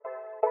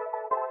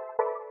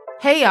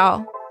Hey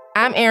y'all,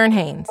 I'm Erin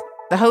Haynes,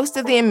 the host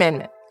of The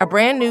Amendment, a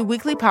brand new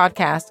weekly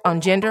podcast on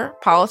gender,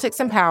 politics,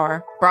 and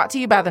power, brought to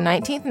you by the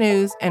 19th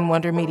News and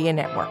Wonder Media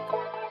Network.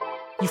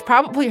 You've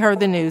probably heard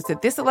the news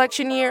that this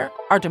election year,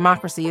 our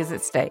democracy is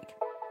at stake.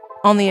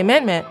 On The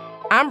Amendment,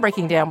 I'm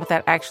breaking down what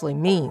that actually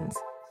means,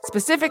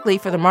 specifically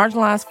for the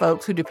marginalized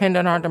folks who depend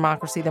on our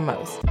democracy the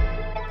most.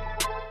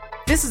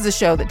 This is a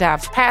show that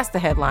dives past the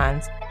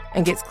headlines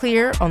and gets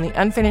clear on the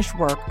unfinished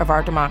work of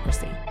our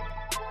democracy.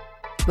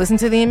 Listen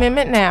to The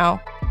Amendment now,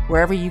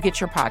 wherever you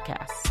get your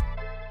podcasts.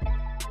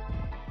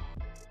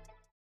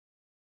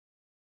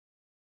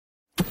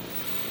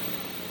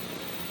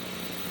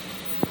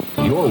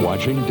 You're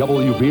watching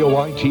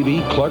WBOI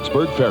TV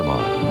Clarksburg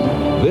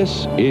Fairmont.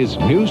 This is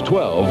News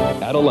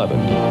 12 at 11.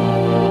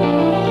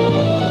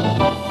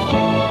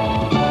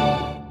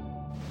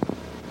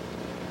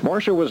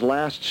 Marsha was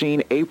last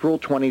seen April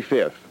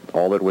 25th.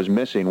 All that was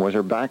missing was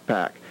her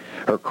backpack.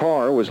 Her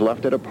car was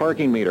left at a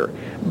parking meter,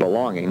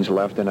 belongings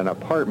left in an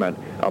apartment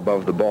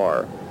above the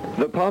bar.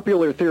 The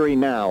popular theory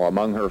now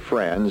among her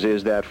friends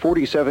is that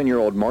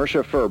 47-year-old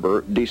Marsha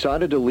Ferber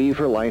decided to leave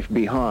her life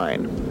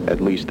behind. At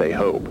least they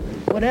hope.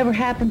 Whatever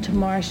happened to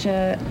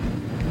Marsha,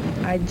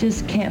 I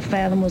just can't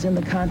fathom was in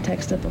the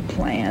context of a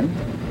plan.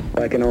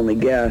 I can only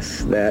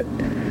guess that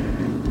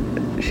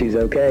she's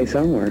okay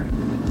somewhere.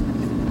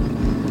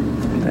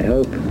 I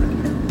hope.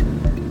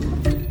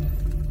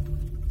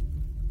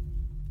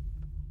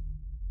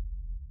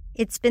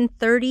 It's been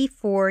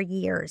 34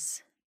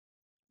 years.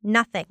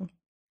 Nothing.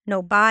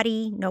 No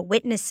body, no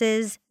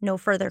witnesses, no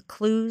further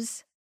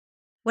clues.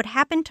 What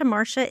happened to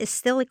Marsha is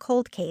still a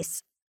cold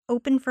case,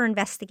 open for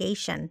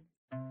investigation.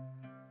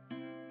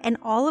 And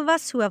all of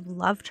us who have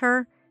loved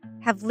her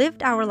have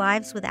lived our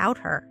lives without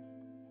her,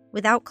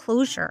 without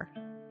closure.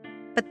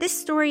 But this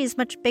story is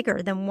much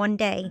bigger than one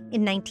day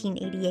in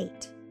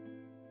 1988.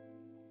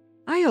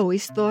 I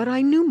always thought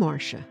I knew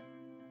Marsha,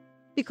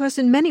 because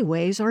in many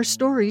ways our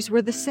stories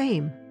were the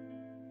same.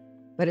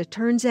 But it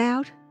turns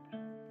out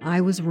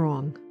I was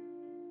wrong.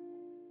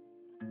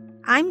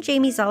 I'm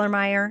Jamie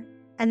Zellermeyer,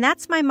 and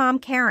that's my mom,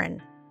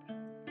 Karen.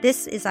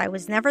 This is I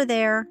Was Never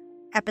There,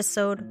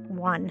 Episode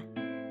 1.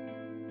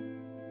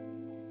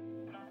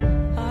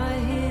 I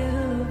hear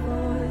a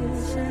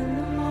voice in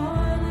the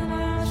morning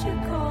as she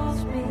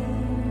calls me.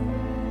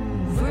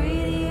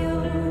 Radio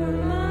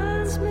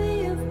reminds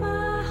me of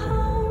my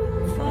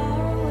home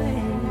far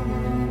away.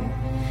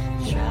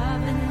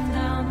 Driving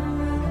down the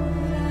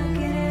road, I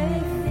get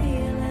a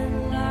feeling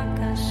like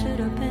I should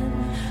have been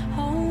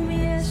home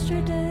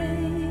yesterday.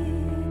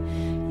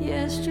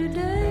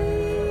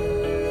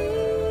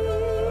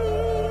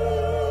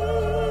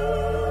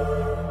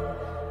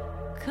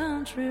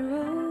 Country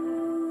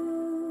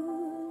roads,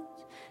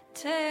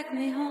 take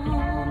me home.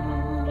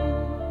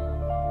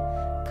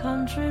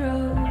 Country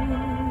roads.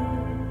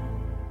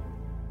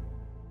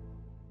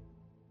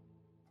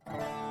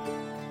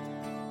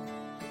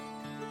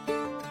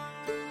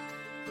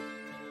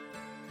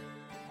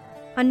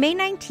 On May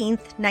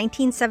 19th,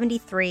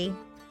 1973,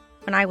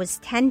 when I was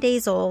 10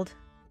 days old,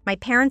 my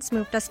parents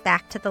moved us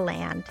back to the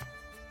land,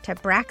 to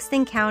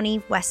Braxton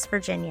County, West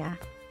Virginia.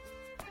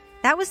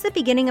 That was the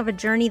beginning of a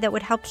journey that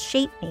would help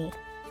shape me,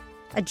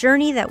 a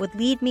journey that would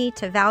lead me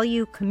to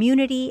value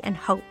community and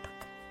hope,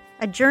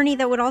 a journey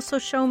that would also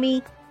show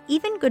me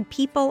even good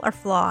people are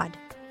flawed.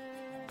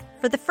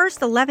 For the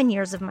first 11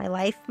 years of my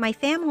life, my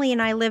family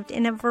and I lived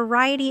in a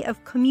variety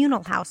of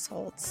communal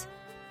households.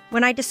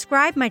 When I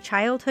describe my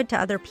childhood to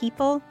other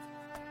people,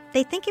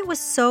 they think it was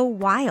so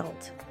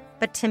wild.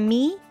 But to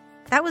me,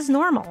 that was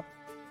normal.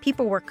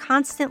 People were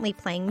constantly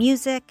playing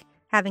music,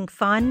 having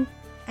fun,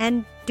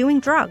 and doing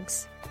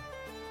drugs.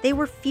 They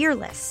were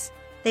fearless.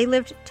 They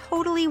lived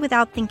totally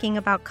without thinking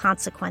about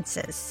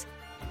consequences.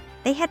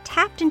 They had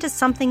tapped into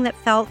something that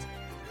felt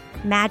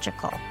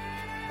magical.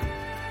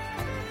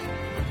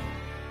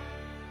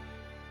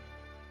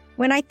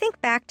 When I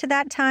think back to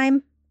that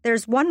time,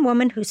 there's one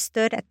woman who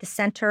stood at the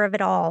center of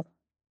it all.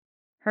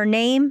 Her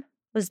name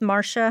was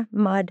Marsha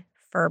 "Mud"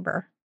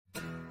 Ferber.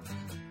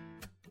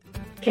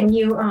 Can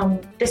you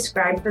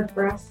describe her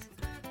for us?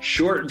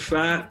 Short and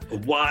fat, a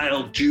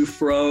wild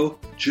Jufro,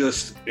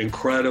 just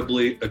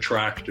incredibly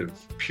attractive,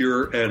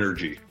 pure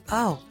energy.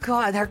 Oh,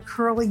 God, her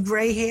curly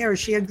gray hair.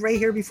 She had gray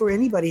hair before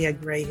anybody had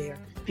gray hair.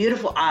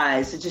 Beautiful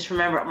eyes. I just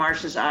remember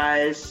Marsha's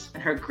eyes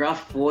and her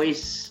gruff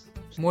voice.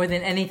 More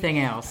than anything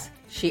else,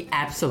 she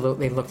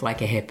absolutely looked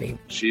like a hippie.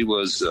 She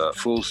was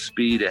full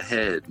speed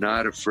ahead,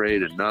 not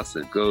afraid of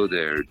nothing. Go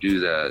there, do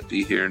that,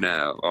 be here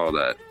now, all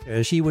that.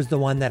 She was the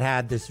one that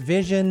had this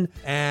vision,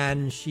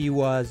 and she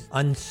was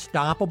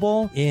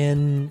unstoppable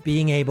in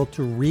being able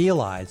to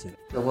realize it.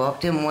 I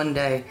walked in one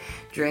day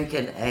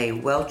drinking a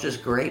Welch's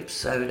grape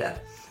soda,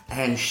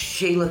 and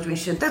she looked at me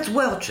and said, "That's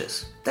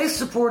Welch's. They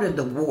supported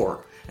the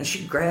war." And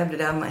she grabbed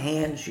it out of my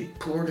hand, she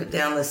poured it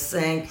down the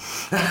sink.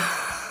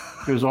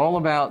 It was all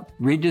about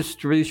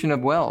redistribution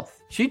of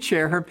wealth. she'd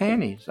share her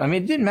panties. I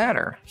mean, it didn't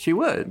matter. She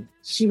would.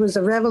 She was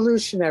a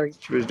revolutionary.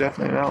 She was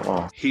definitely an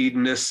outlaw.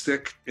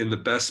 Hedonistic in the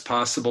best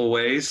possible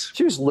ways.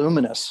 She was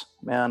luminous,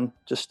 man,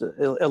 just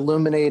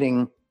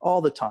illuminating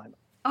all the time.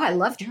 Oh, I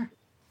loved her.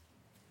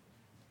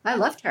 I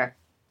loved her.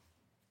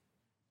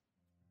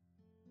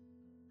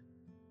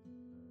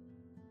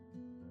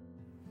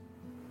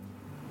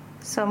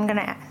 So I'm going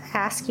to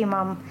ask you,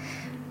 Mom,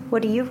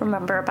 what do you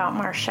remember about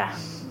Marsha?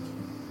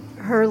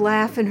 Her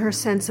laugh and her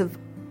sense of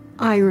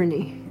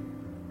irony.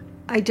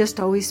 I just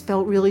always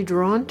felt really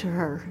drawn to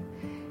her.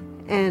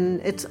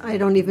 And I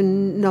don't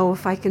even know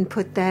if I can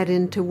put that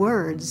into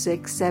words,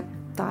 except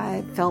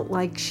I felt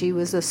like she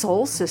was a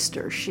soul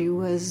sister. She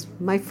was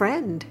my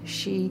friend.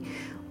 She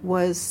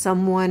was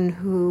someone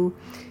who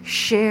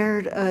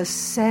shared a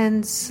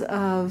sense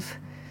of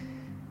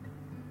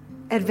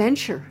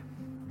adventure,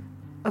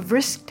 of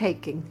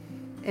risk-taking.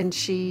 And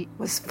she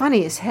was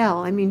funny as hell.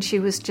 I mean, she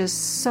was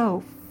just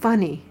so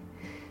funny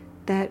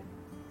that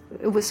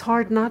it was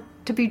hard not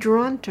to be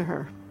drawn to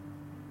her.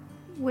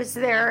 Was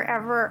there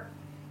ever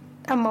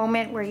a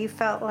moment where you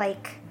felt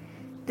like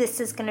this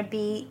is going to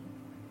be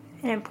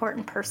an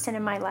important person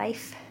in my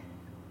life?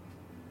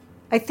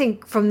 I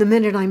think from the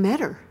minute I met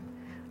her,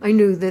 I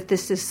knew that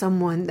this is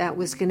someone that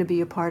was going to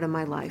be a part of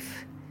my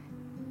life.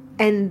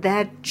 And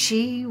that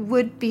she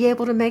would be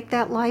able to make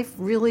that life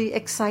really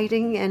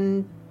exciting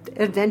and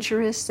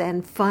adventurous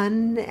and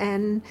fun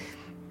and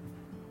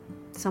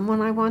someone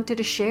I wanted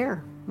to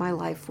share my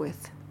life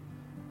with.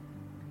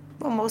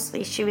 Well,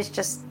 mostly she was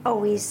just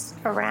always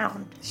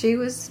around. She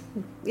was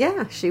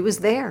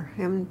there.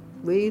 And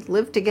we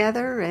lived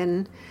together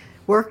and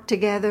worked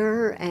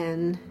together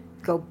and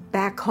go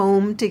back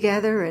home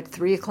together at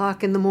 3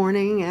 o'clock in the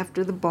morning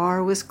after the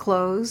bar was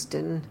closed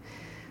and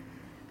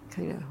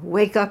kind of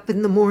wake up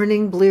in the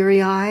morning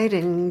bleary-eyed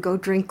and go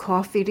drink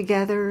coffee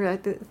together.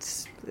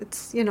 It's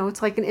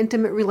like an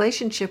intimate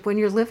relationship when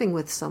you're living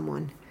with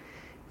someone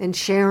and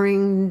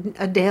sharing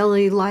a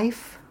daily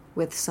life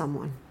with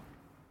someone.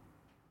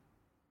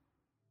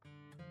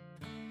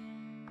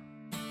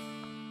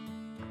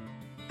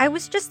 I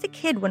was just a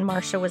kid when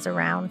Marsha was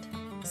around,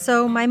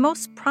 so my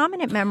most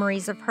prominent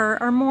memories of her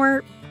are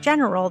more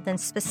general than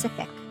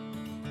specific.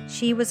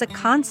 She was a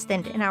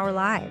constant in our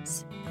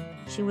lives.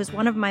 She was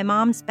one of my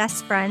mom's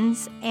best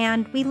friends,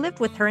 and we lived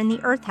with her in the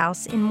Earth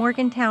House in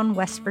Morgantown,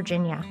 West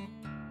Virginia.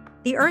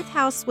 The Earth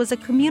House was a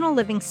communal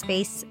living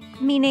space,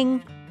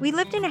 meaning we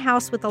lived in a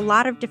house with a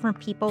lot of different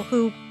people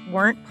who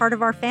weren't part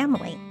of our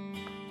family.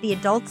 The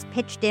adults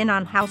pitched in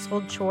on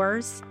household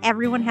chores,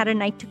 everyone had a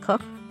night to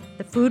cook,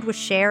 the food was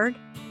shared,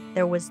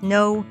 there was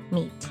no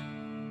meat.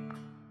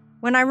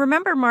 When I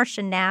remember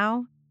Marsha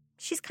now,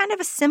 she's kind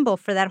of a symbol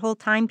for that whole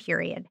time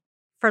period,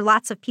 for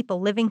lots of people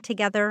living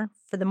together,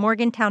 for the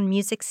Morgantown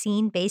music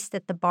scene based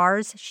at the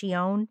bars she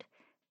owned,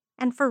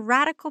 and for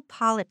radical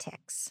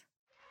politics.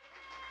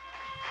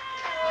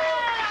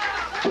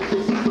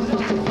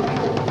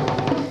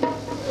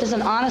 It's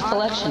an honest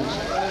election.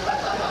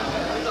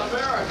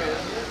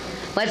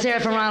 Let's hear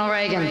it from Ronald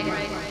Reagan.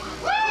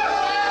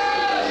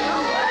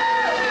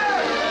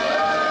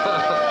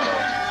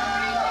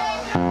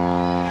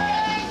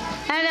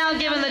 And now,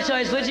 given the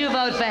choice, would you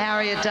vote for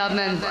Harriet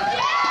Tubman?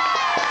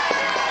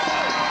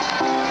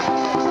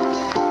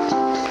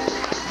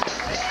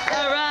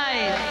 All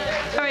right.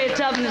 Harriet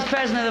Tubman is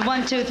president of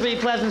 123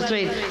 Pleasant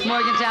Street,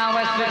 Morgantown,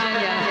 West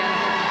Virginia.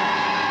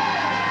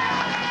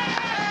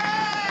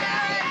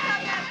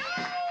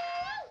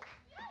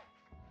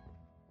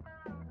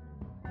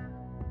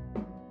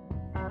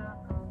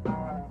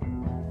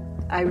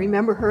 I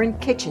remember her in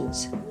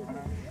kitchens.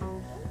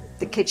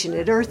 The kitchen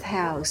at Earth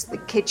House, the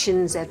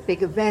kitchens at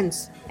big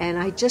events, and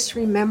I just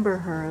remember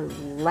her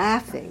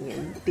laughing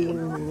and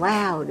being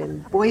loud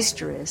and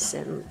boisterous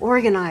and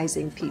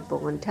organizing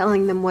people and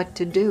telling them what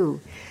to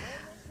do.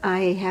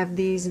 I have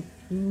these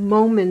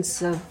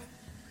moments of,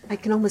 I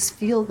can almost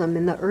feel them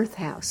in the Earth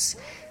House.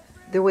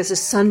 There was a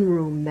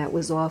sunroom that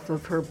was off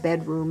of her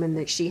bedroom and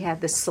that she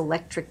had this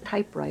electric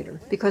typewriter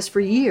because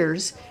for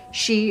years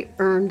she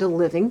earned a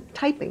living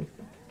typing.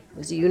 It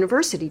was a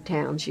university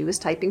town. She was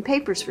typing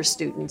papers for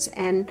students,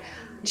 and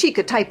she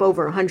could type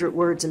over 100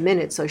 words a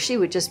minute, so she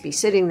would just be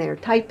sitting there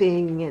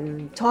typing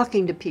and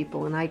talking to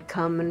people, and I'd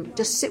come and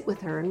just sit with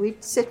her, and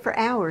we'd sit for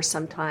hours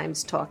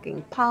sometimes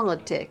talking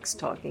politics,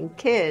 talking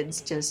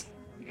kids, just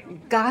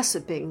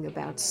gossiping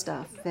about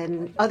stuff,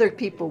 and other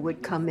people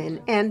would come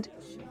in, and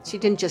she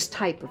didn't just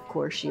type, of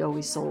course. She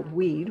always sold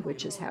weed,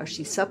 which is how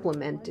she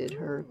supplemented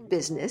her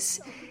business.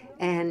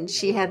 And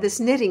she had this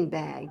knitting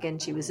bag,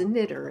 and she was a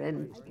knitter,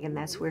 and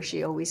that's where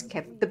she always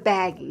kept the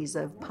baggies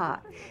of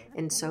pot.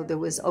 And so there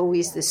was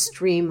always this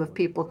stream of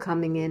people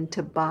coming in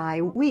to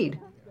buy weed.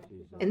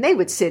 And they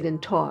would sit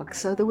and talk.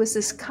 So there was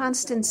this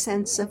constant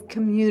sense of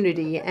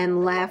community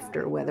and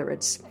laughter, whether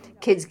it's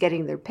kids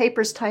getting their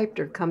papers typed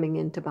or coming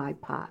in to buy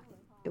pot.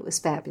 It was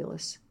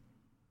fabulous.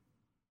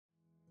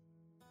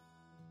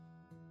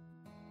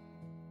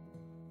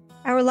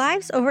 Our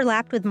lives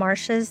overlapped with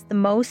Marsha's the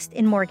most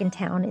in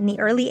Morgantown in the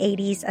early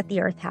 80s at the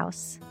Earth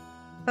House.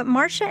 But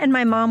Marsha and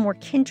my mom were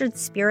kindred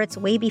spirits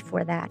way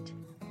before that,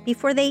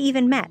 before they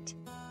even met.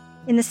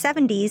 In the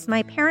 70s,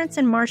 my parents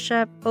and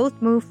Marsha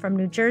both moved from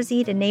New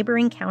Jersey to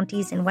neighboring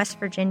counties in West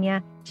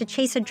Virginia to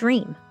chase a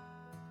dream.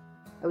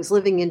 I was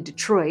living in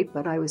Detroit,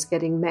 but I was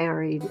getting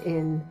married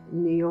in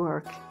New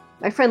York.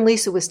 My friend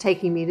Lisa was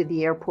taking me to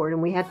the airport,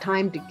 and we had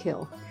time to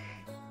kill.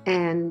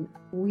 And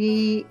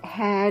we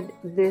had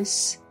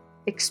this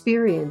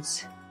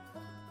experience.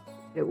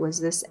 It was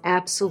this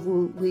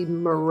absolutely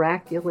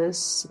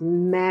miraculous,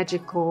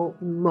 magical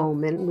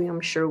moment.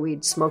 I'm sure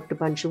we'd smoked a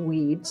bunch of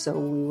weed, so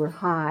we were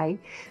high.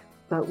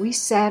 But we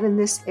sat in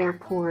this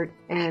airport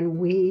and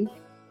we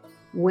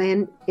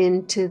went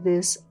into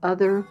this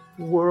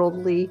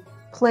otherworldly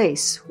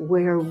place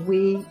where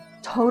we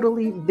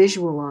totally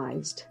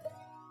visualized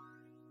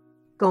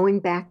going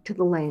back to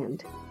the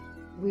land.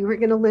 We were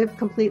going to live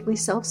completely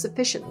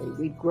self-sufficiently.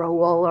 We'd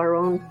grow all our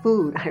own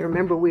food. I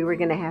remember we were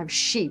going to have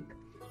sheep,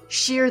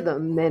 shear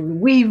them and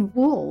weave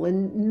wool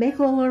and make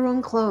all our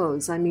own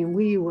clothes. I mean,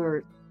 we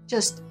were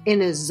just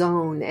in a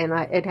zone, and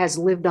it has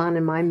lived on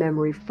in my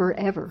memory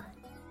forever.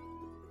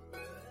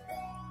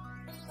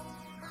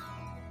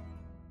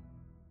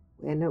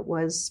 And it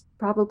was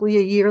probably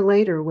a year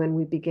later when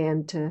we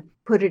began to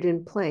put it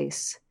in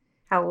place.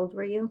 How old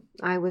were you?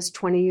 I was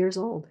 20 years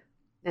old,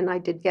 and I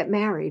did get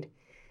married.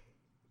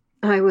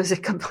 I was a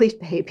complete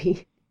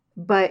baby,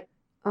 but,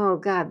 oh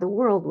God, the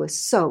world was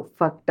so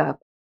fucked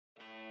up.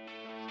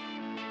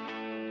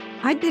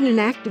 I'd been an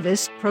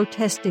activist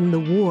protesting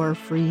the war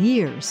for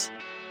years.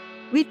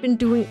 We'd been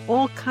doing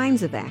all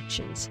kinds of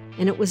actions,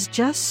 and it was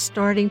just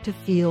starting to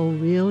feel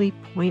really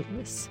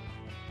pointless.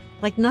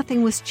 Like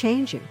nothing was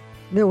changing.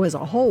 There was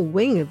a whole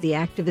wing of the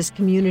activist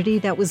community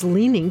that was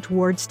leaning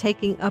towards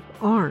taking up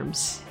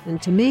arms, and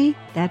to me,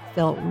 that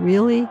felt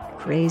really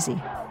crazy.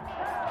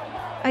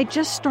 I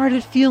just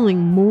started feeling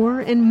more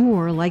and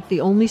more like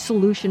the only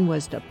solution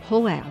was to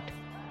pull out,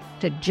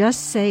 to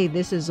just say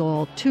this is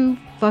all too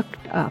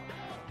fucked up.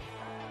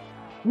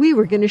 We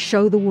were going to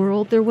show the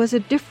world there was a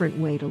different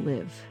way to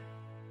live.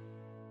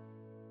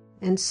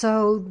 And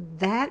so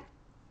that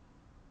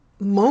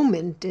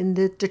moment in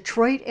the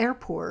Detroit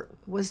airport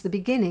was the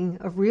beginning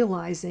of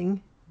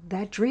realizing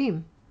that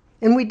dream.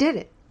 And we did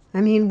it.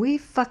 I mean, we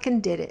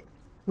fucking did it.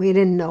 We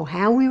didn't know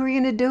how we were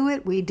going to do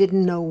it. We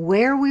didn't know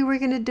where we were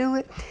going to do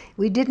it.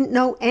 We didn't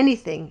know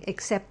anything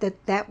except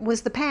that that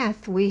was the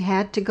path we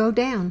had to go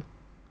down.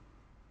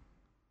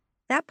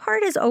 That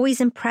part has always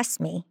impressed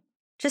me.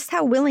 Just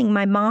how willing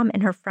my mom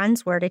and her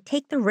friends were to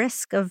take the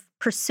risk of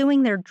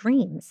pursuing their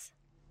dreams.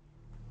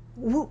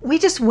 We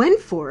just went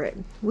for it.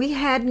 We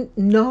had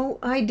no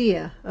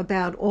idea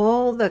about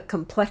all the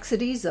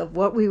complexities of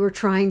what we were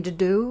trying to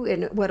do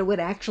and what it would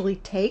actually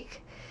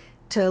take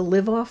to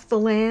live off the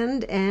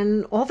land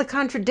and all the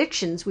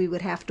contradictions we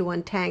would have to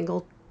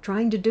untangle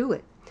trying to do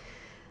it.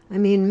 I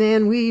mean,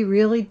 man, we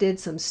really did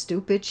some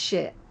stupid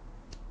shit.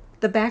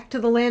 The Back to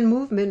the Land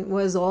movement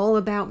was all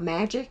about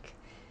magic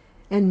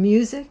and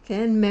music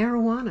and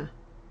marijuana.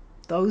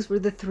 Those were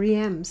the 3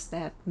 M's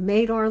that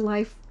made our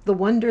life the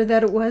wonder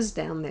that it was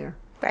down there.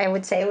 I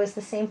would say it was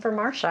the same for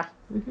Marsha.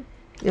 Mm-hmm.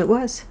 It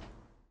was.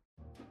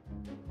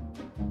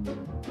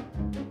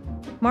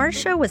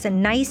 Marsha was a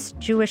nice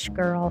Jewish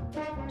girl.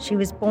 She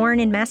was born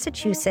in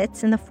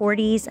Massachusetts in the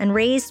 40s and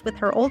raised with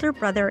her older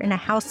brother in a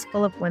house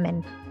full of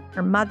women,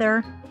 her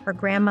mother, her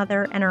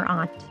grandmother, and her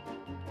aunt.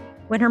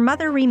 When her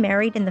mother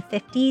remarried in the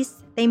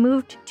 50s, they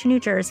moved to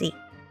New Jersey.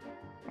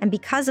 And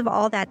because of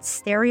all that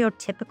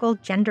stereotypical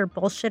gender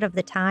bullshit of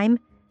the time,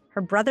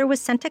 her brother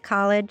was sent to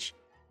college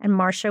and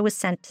Marsha was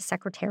sent to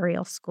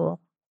secretarial school.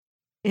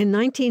 In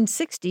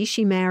 1960,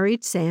 she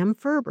married Sam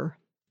Ferber.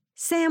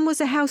 Sam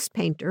was a house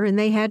painter, and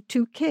they had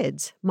 2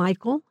 kids,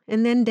 Michael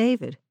and then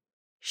David.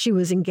 She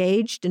was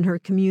engaged in her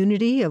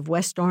community of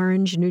West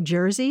Orange, New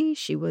Jersey.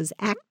 She was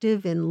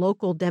active in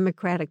local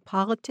Democratic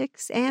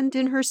politics and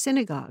in her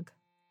synagogue.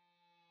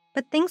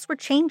 But things were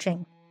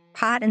changing.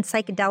 Pot and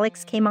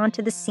psychedelics came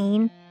onto the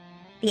scene.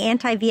 The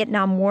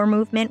anti-Vietnam War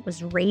movement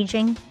was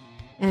raging.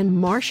 And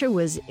Marsha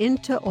was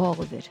into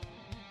all of it.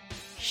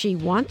 She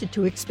wanted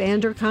to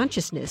expand her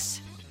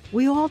consciousness.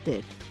 We all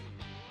did.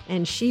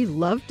 And she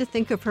loved to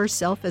think of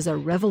herself as a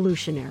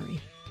revolutionary.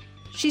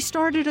 She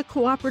started a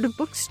cooperative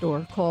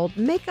bookstore called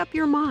Make Up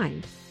Your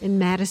Mind in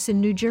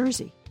Madison, New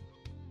Jersey.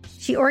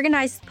 She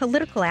organized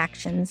political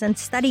actions and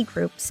study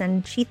groups,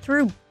 and she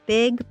threw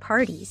big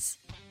parties.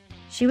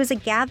 She was a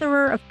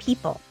gatherer of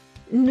people.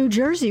 New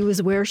Jersey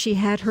was where she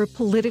had her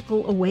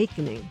political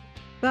awakening.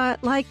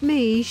 But like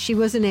me, she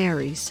was an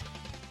Aries.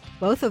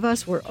 Both of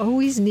us were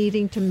always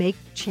needing to make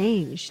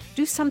change,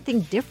 do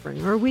something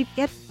different, or we'd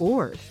get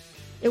bored.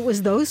 It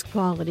was those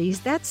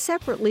qualities that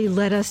separately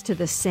led us to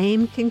the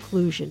same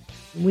conclusion.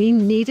 We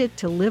needed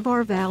to live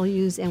our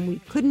values, and we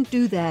couldn't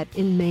do that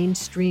in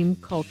mainstream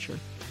culture.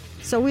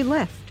 So we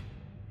left.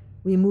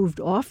 We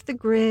moved off the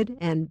grid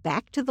and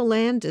back to the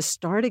land to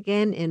start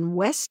again in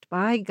West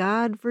by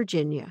God,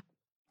 Virginia.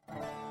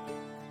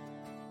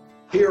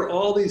 Here,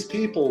 all these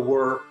people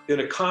were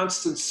in a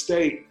constant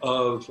state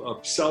of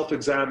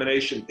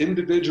self-examination,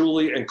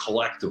 individually and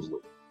collectively.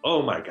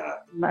 Oh my God.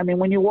 I mean,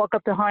 when you walk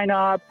up to High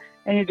Knob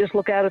and you just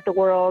look out at the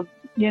world,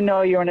 you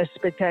know you're in a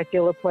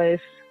spectacular place.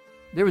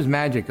 There was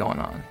magic going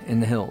on in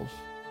the hills.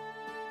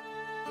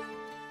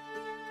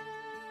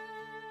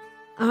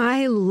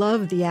 I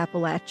love the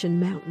Appalachian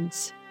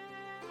Mountains.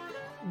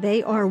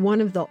 They are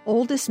one of the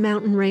oldest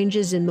mountain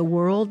ranges in the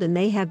world, and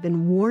they have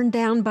been worn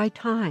down by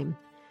time.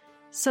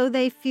 So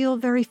they feel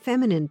very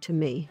feminine to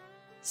me,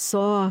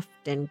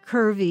 soft and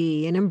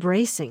curvy and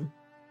embracing.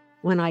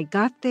 When I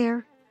got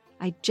there,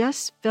 I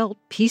just felt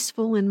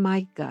peaceful in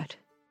my gut.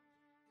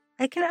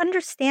 I can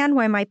understand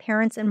why my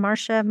parents and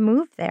Marsha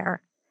moved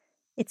there.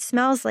 It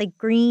smells like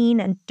green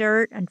and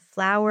dirt and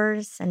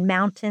flowers and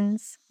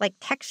mountains, like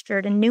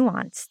textured and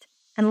nuanced,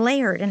 and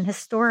layered and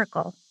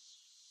historical.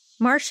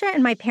 Marsha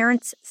and my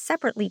parents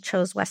separately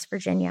chose West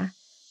Virginia,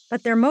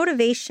 but their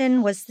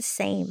motivation was the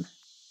same.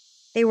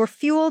 They were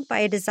fueled by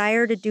a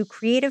desire to do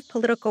creative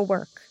political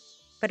work,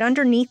 but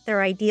underneath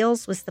their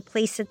ideals was the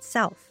place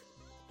itself,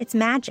 its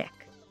magic.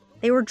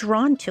 They were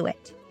drawn to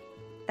it.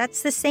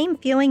 That's the same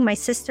feeling my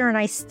sister and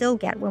I still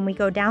get when we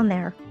go down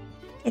there.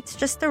 It's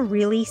just a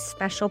really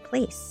special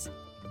place.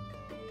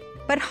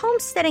 But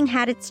homesteading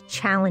had its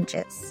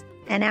challenges,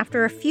 and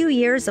after a few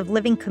years of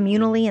living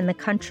communally in the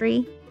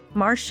country,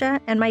 Marsha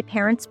and my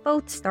parents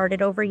both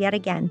started over yet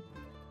again,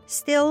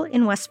 still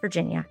in West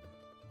Virginia,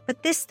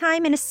 but this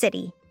time in a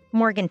city,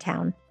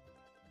 Morgantown.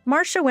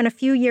 Marsha went a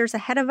few years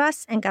ahead of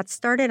us and got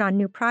started on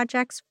new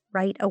projects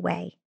right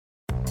away.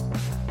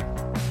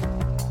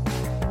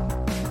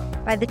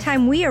 By the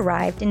time we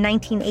arrived in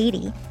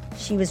 1980,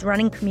 she was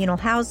running communal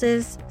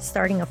houses,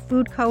 starting a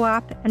food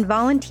co-op, and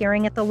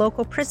volunteering at the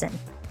local prison.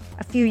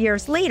 A few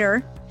years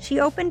later, she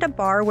opened a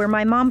bar where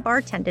my mom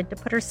bartended to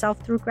put herself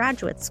through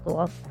graduate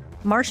school.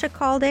 Marsha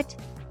called it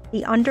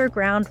the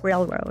Underground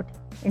Railroad,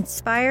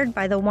 inspired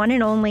by the one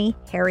and only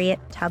Harriet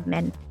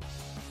Tubman.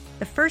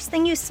 The first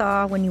thing you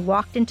saw when you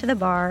walked into the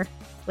bar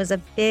was a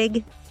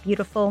big,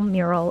 beautiful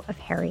mural of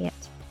Harriet.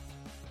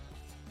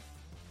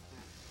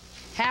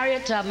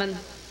 Harriet Tubman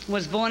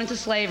was born into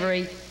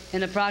slavery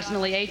in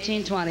approximately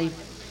 1820,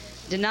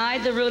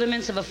 denied the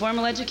rudiments of a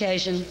formal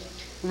education,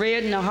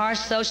 reared in a harsh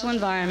social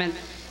environment,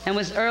 and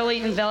was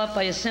early enveloped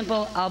by a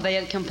simple,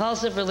 albeit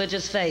compulsive,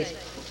 religious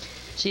faith.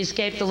 She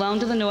escaped alone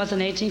to the north in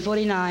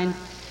 1849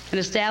 and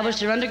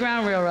established her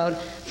Underground Railroad,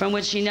 from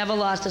which she never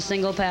lost a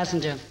single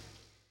passenger.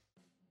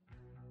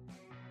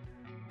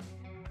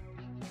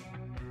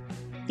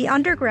 The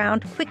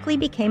Underground quickly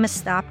became a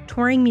stop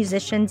touring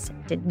musicians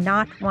did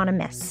not want to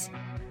miss.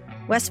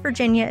 West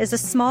Virginia is a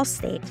small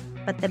state,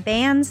 but the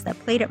bands that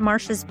played at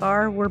Marsha's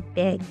bar were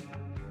big.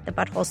 The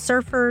Butthole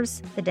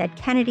Surfers, the Dead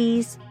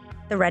Kennedys,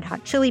 the Red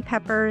Hot Chili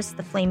Peppers,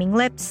 the Flaming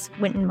Lips,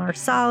 Wynton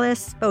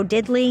Marsalis, Bo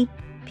Diddley.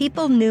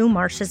 People knew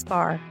Marsha's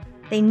bar.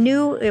 They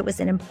knew it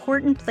was an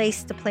important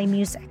place to play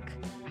music.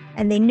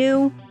 And they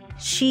knew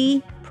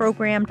she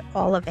programmed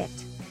all of it.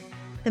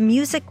 The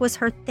music was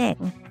her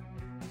thing.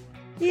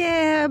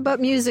 Yeah, but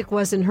music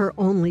wasn't her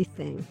only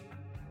thing.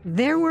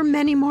 There were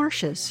many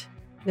Marshas.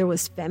 There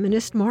was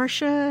feminist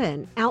Marsha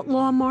and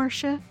outlaw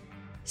Marsha,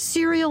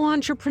 serial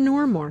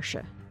entrepreneur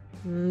Marsha,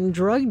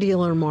 drug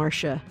dealer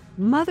Marsha,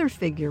 mother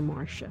figure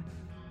Marsha.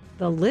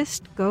 The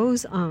list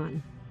goes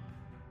on.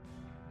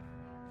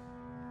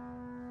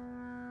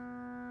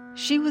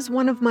 She was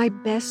one of my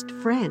best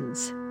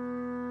friends,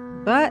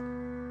 but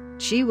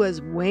she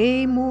was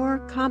way more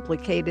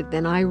complicated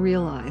than I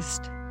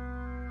realized.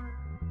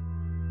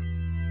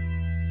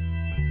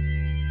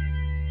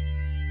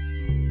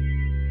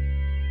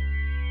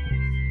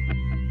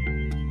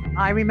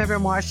 I remember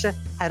Marsha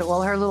had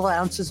all her little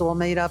ounces all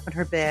made up in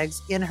her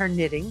bags, in her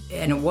knitting.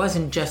 And it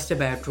wasn't just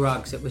about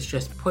drugs, it was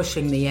just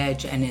pushing the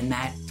edge. And in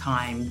that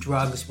time,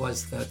 drugs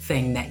was the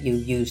thing that you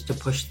used to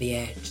push the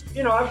edge.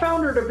 You know, I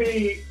found her to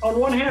be, on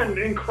one hand,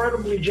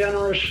 incredibly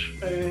generous,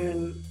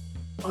 and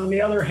on the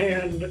other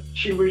hand,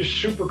 she was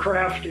super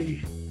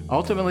crafty.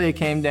 Ultimately, it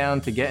came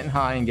down to getting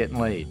high and getting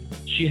laid.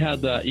 She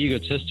had that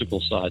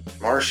egotistical side.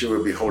 Marsha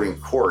would be holding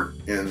court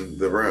in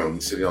the room,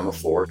 sitting on the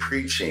floor,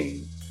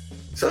 preaching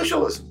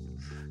socialism.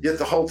 Yet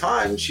the whole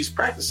time, she's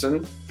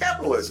practicing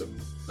capitalism.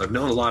 I've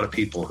known a lot of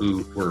people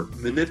who were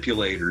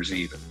manipulators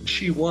even.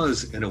 She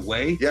was, in a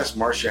way. Yes,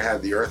 Marsha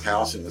had the Earth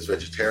House and was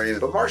vegetarian,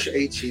 but Marsha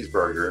ate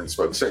cheeseburger and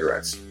smoked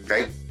cigarettes,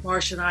 okay?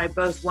 Marsha and I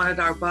both wanted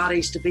our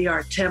bodies to be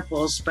our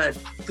temples, but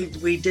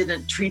we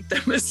didn't treat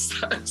them as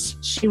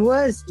such. She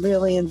was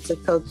really into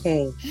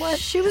cocaine. What?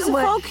 She was a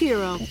folk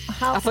hero.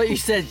 I thought you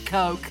said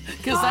Coke,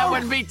 because that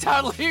would be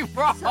totally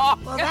wrong.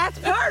 Well, that's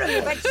part of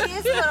it, but she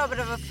is a little bit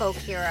of a folk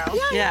hero.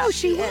 Yeah. No,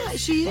 she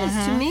was. She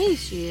is. To me,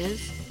 she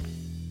is.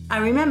 I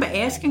remember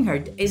asking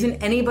her,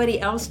 isn't anybody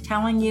else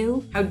telling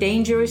you how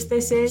dangerous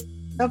this is?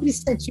 Nobody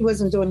said she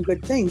wasn't doing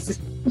good things.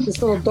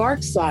 This little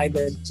dark side,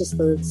 just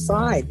the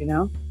side, you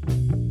know?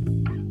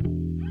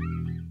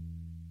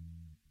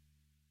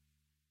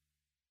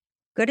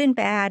 Good and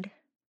bad,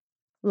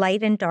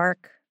 light and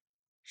dark,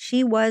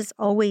 she was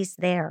always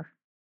there.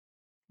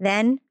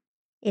 Then,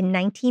 In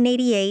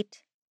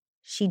 1988,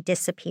 she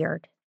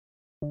disappeared.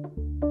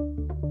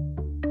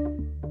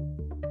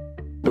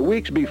 The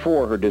weeks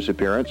before her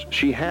disappearance,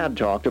 she had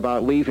talked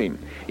about leaving,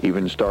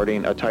 even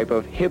starting a type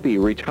of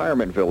hippie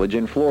retirement village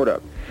in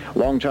Florida.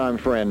 Longtime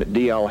friend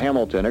D.L.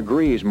 Hamilton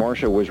agrees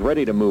Marsha was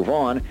ready to move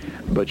on,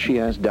 but she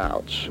has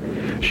doubts.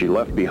 She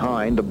left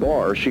behind the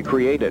bar she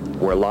created,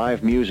 where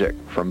live music,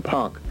 from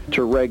punk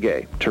to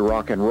reggae to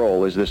rock and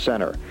roll, is the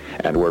center,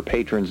 and where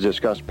patrons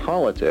discuss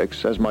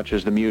politics as much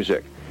as the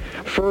music.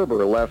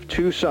 Ferber left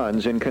 2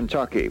 sons in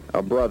Kentucky,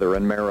 a brother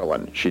in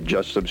Maryland. She'd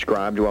just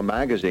subscribed to a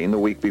magazine the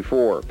week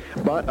before.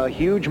 But a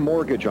huge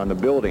mortgage on the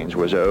buildings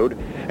was owed,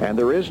 and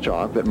there is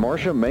talk that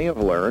Marsha may have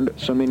learned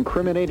some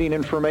incriminating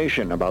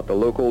information about the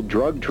local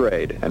drug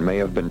trade and may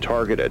have been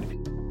targeted.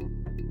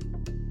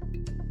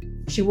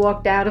 She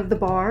walked out of the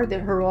bar,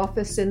 her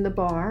office in the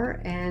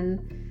bar,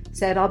 and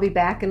said, "I'll be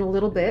back in a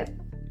little bit."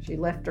 She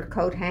left her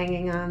coat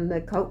hanging on the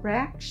coat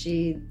rack.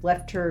 She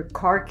left her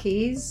car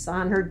keys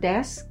on her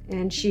desk,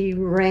 and she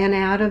ran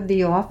out of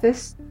the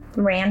office.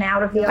 Ran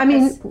out of the office? I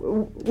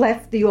mean,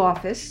 left the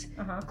office,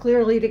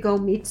 clearly to go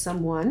meet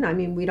someone. I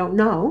mean, we don't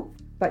know,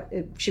 but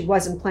she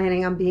wasn't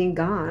planning on being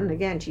gone.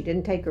 Again, she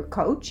didn't take her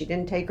coat. She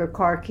didn't take her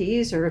car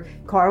keys. Her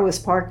car was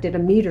parked at a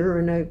meter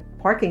in a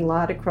parking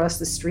lot across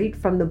the street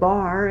from the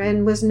bar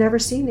and was never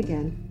seen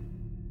again.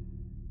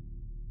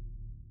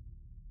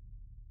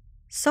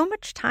 So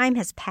much time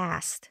has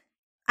passed.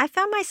 I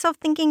found myself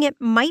thinking it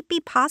might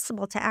be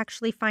possible to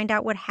actually find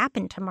out what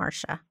happened to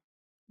Marsha.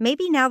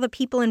 Maybe now the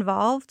people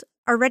involved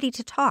are ready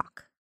to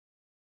talk.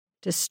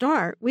 To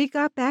start, we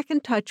got back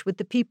in touch with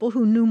the people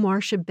who knew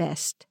Marsha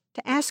best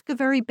to ask a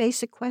very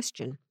basic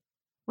question.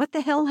 What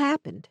the hell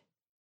happened?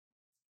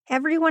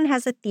 Everyone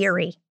has a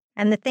theory,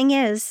 and the thing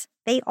is,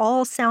 they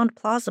all sound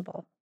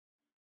plausible.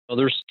 Well,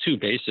 there's 2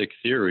 basic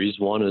theories.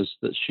 One is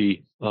that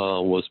she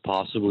was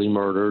possibly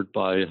murdered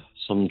by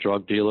some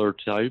drug dealer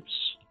types.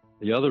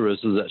 The other is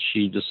that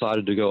she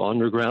decided to go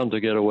underground to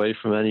get away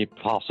from any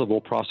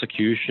possible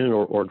prosecution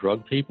or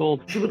drug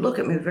people. She would look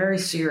at me very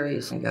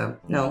serious and go,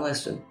 "No,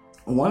 listen,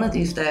 one of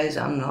these days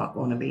I'm not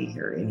going to be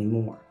here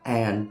anymore.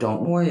 And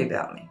don't worry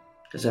about me,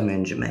 because I'm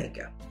in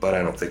Jamaica." But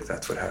I don't think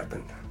that's what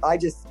happened. I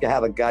just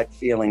have a gut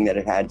feeling that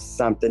it had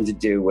something to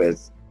do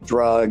with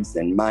drugs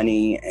and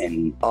money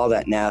and all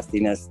that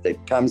nastiness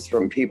that comes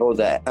from people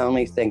that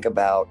only think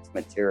about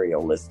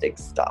materialistic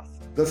stuff.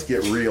 Let's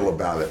get real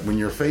about it. When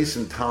you're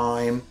facing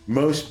time,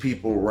 most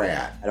people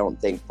rat. I don't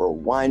think for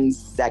 1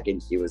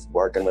 second she was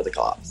working with the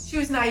cops. She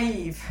was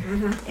naive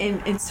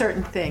in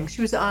certain things.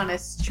 She was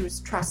honest. She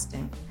was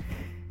trusting.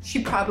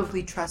 She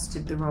probably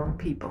trusted the wrong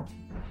people.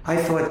 I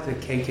thought the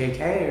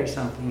KKK or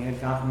something had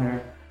gotten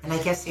her. And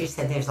I guess you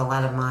said there's a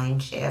lot of mine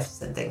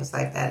shafts and things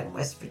like that in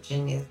West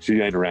Virginia. She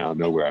ain't around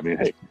nowhere. I mean,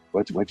 hey,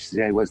 what you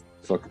say was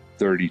fucking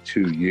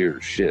 32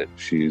 years. Shit,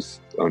 she's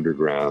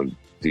underground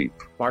deep.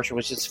 Marsha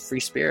was just a free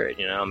spirit,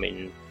 you know? I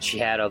mean, she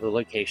had other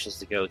locations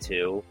to go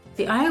to.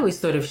 See, I always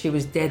thought if she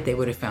was dead, they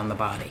would have found the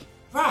body.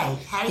 Right.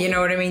 You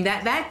know what I mean?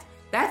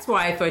 That's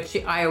why I thought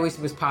I always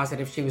was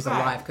positive she was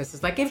alive, because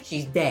it's like, if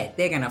she's dead,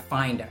 they're going to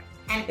find her.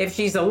 And if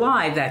she's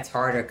alive, that's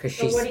harder, because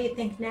she's... So what do you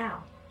think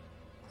now?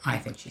 I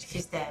think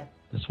she's dead.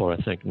 That's what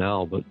I think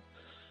now, but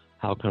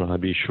how can I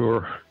be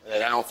sure? I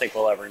don't think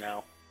we'll ever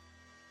know.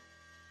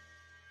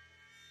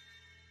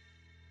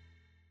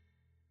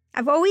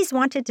 I've always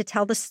wanted to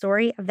tell the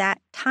story of that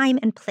time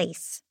and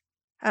place,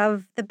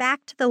 of the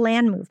Back to the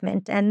Land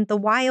movement and the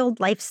wild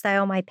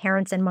lifestyle my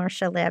parents and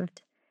Marsha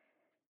lived.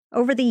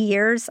 Over the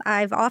years,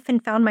 I've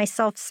often found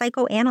myself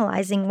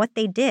psychoanalyzing what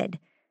they did,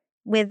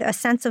 with a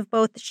sense of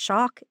both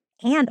shock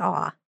and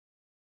awe.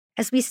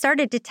 As we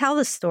started to tell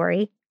the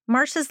story,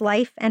 Marsha's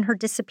life and her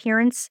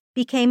disappearance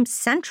became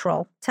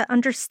central to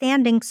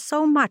understanding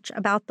so much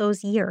about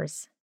those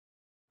years.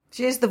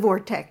 She is the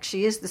vortex.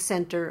 She is the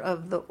center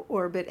of the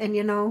orbit. And,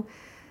 you know,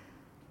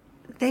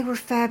 they were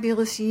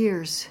fabulous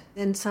years.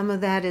 And some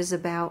of that is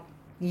about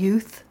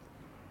youth.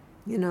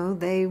 You know,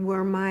 they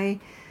were my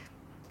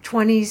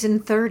 20s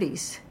and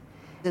 30s.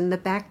 And the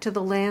Back to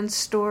the Land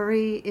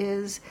story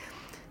is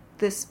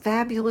this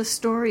fabulous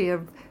story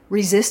of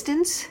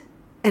resistance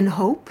and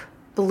hope,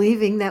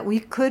 believing that we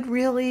could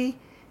really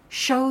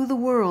show the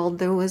world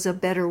there was a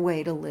better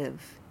way to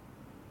live.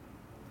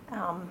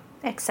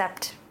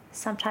 Except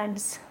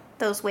sometimes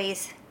those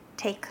ways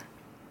take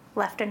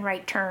left and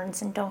right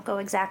turns and don't go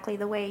exactly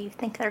the way you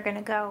think they're going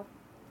to go.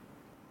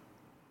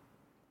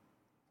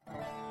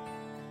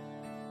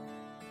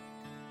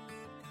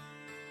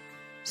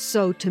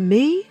 So to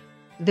me,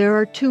 there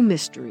are 2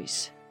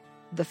 mysteries.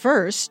 The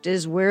first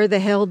is, where the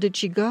hell did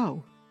she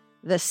go?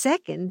 The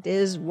second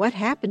is, what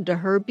happened to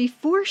her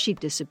before she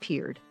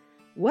disappeared?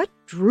 What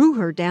drew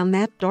her down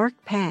that dark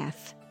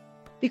path?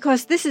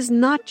 Because this is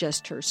not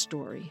just her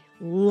story.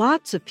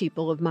 Lots of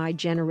people of my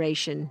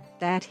generation,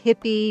 that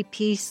hippie,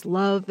 peace,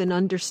 love, and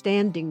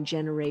understanding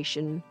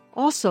generation,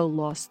 also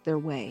lost their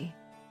way.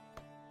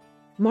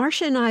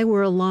 Marsha and I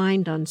were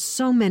aligned on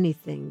so many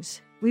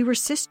things. We were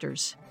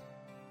sisters.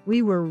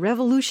 We were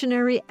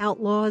revolutionary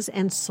outlaws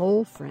and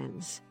soul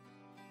friends.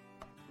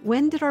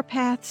 when did our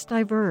paths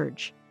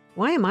diverge?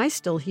 Why am I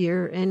still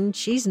here and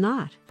she's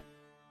not?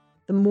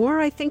 The more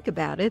I think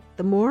about it,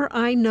 the more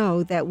I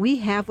know that we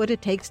have what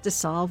it takes to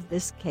solve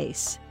this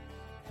case.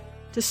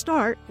 To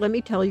start, let me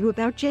tell you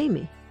about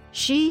Jamie.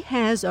 She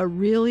has a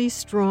really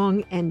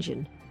strong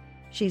engine.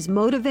 She's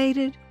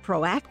motivated,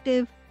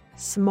 proactive,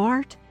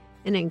 smart,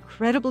 and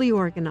incredibly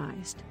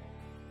organized.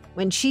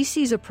 When she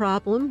sees a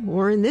problem,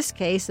 or in this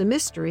case, a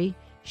mystery,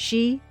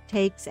 she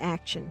takes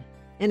action.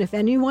 And if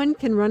anyone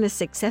can run a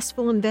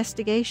successful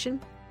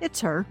investigation,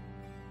 it's her.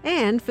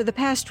 And for the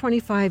past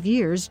 25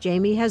 years,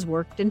 Jamie has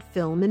worked in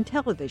film and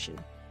television.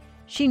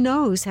 She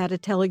knows how to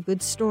tell a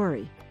good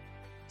story.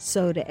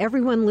 So to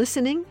everyone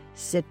listening,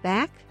 sit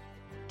back,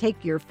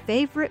 take your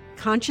favorite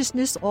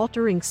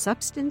consciousness-altering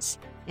substance,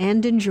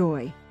 and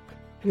enjoy.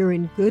 You're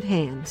in good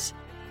hands.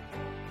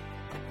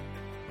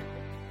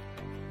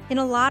 In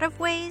a lot of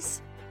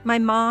ways, my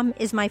mom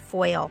is my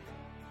foil.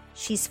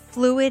 She's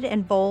fluid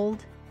and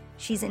bold.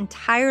 She's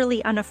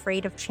entirely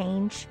unafraid of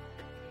change.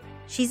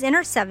 She's in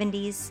her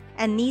 70s,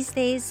 and these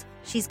days,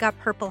 she's got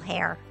purple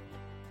hair.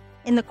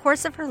 In the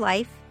course of her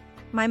life,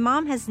 my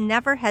mom has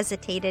never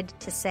hesitated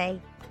to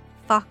say,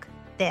 "Fuck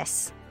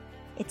this.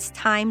 It's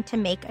time to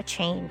make a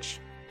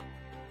change."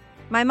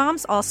 My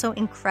mom's also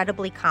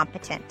incredibly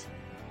competent.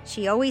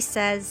 She always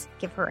says,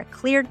 give her a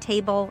cleared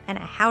table and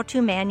a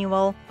how-to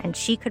manual, and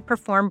she could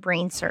perform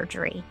brain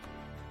surgery.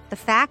 The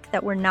fact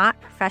that we're not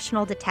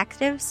professional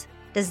detectives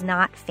does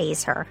not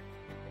faze her.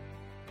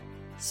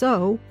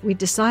 So we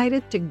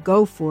decided to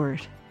go for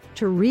it,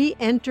 to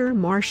re-enter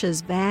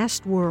Marsha's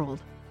vast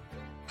world.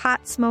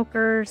 Pot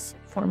smokers,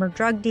 former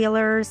drug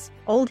dealers,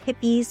 old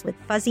hippies with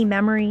fuzzy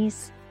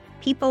memories,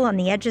 people on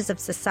the edges of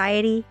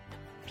society,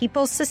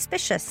 people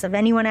suspicious of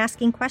anyone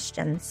asking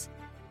questions,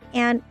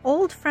 and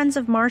old friends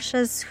of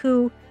Marsha's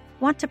who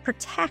want to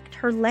protect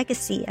her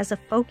legacy as a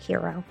folk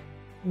hero.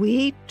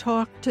 We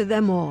talked to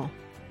them all,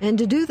 and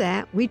to do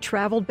that, we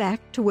traveled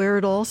back to where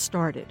it all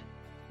started,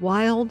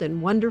 wild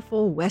and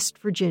wonderful West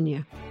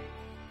Virginia.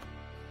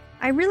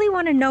 I really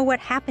want to know what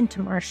happened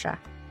to Marsha.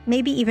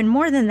 Maybe even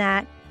more than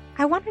that,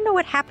 I want to know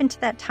what happened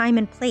to that time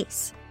and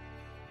place.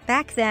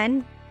 Back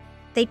then,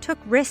 they took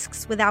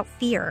risks without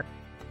fear.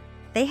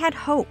 They had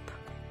hope.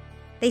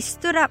 They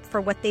stood up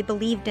for what they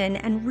believed in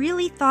and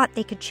really thought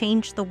they could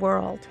change the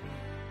world.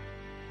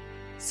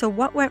 So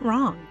what went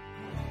wrong?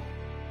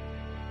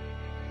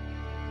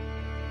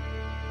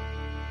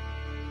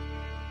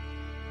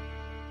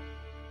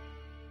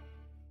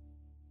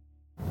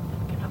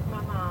 Looking up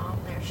my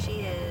mom. There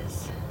she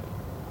is.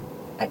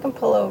 I can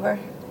pull over.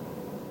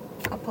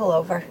 I'll pull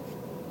over.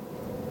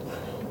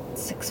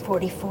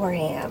 6:44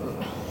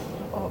 a.m.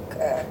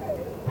 Okay.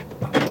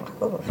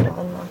 Oh,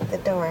 unlock the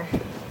door.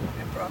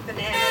 I brought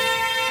bananas.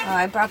 Oh,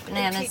 I brought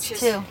bananas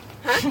too.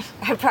 Huh?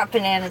 I brought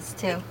bananas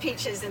too.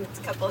 Peaches and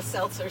a couple of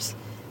seltzers.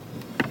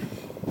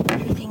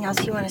 Anything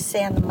else you want to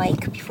say on the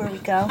mic before we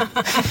go?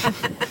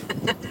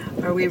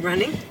 Are we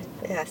running?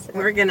 Yes.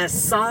 We're going to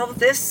solve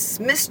this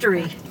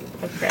mystery.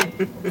 Okay.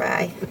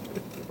 Bye.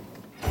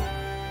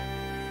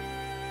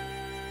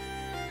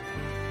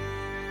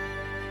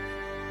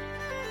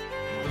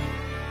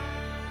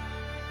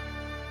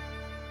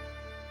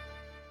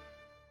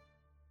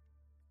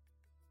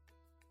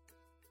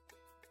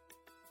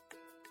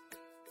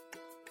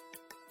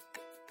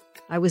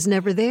 I Was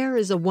Never There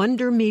is a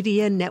Wonder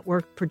Media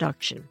Network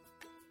production.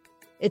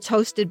 It's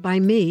hosted by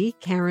me,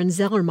 Karen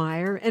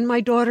Zellermeyer, and my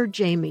daughter,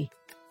 Jamie,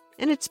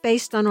 and it's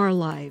based on our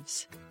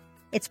lives.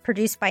 It's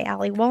produced by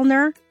Allie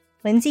Woolner,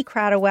 Lindsay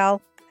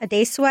Cradwell,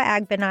 Adesua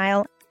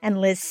Agbenile, and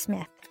Liz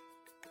Smith.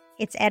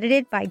 It's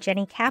edited by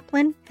Jenny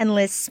Kaplan and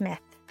Liz Smith.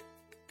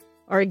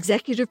 Our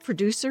executive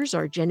producers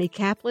are Jenny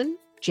Kaplan,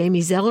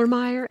 Jamie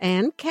Zellermeyer,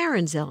 and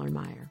Karen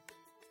Zellermeyer.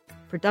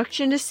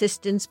 Production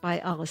assistance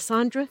by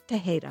Alessandra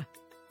Tejeda.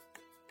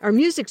 Our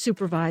music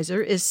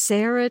supervisor is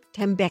Sarah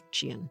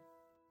Tembechian.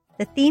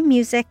 The theme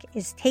music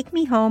is Take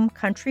Me Home,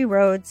 Country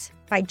Roads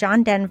by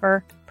John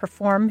Denver,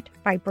 performed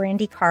by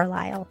Brandy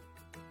Carlisle.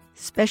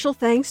 Special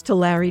thanks to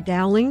Larry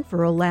Dowling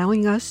for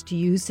allowing us to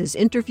use his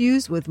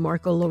interviews with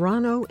Marco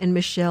Lorano and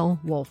Michelle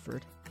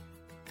Wolford.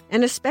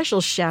 And a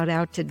special shout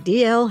out to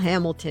D.L.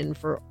 Hamilton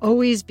for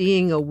always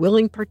being a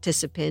willing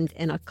participant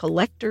and a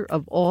collector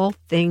of all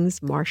things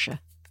Marsha.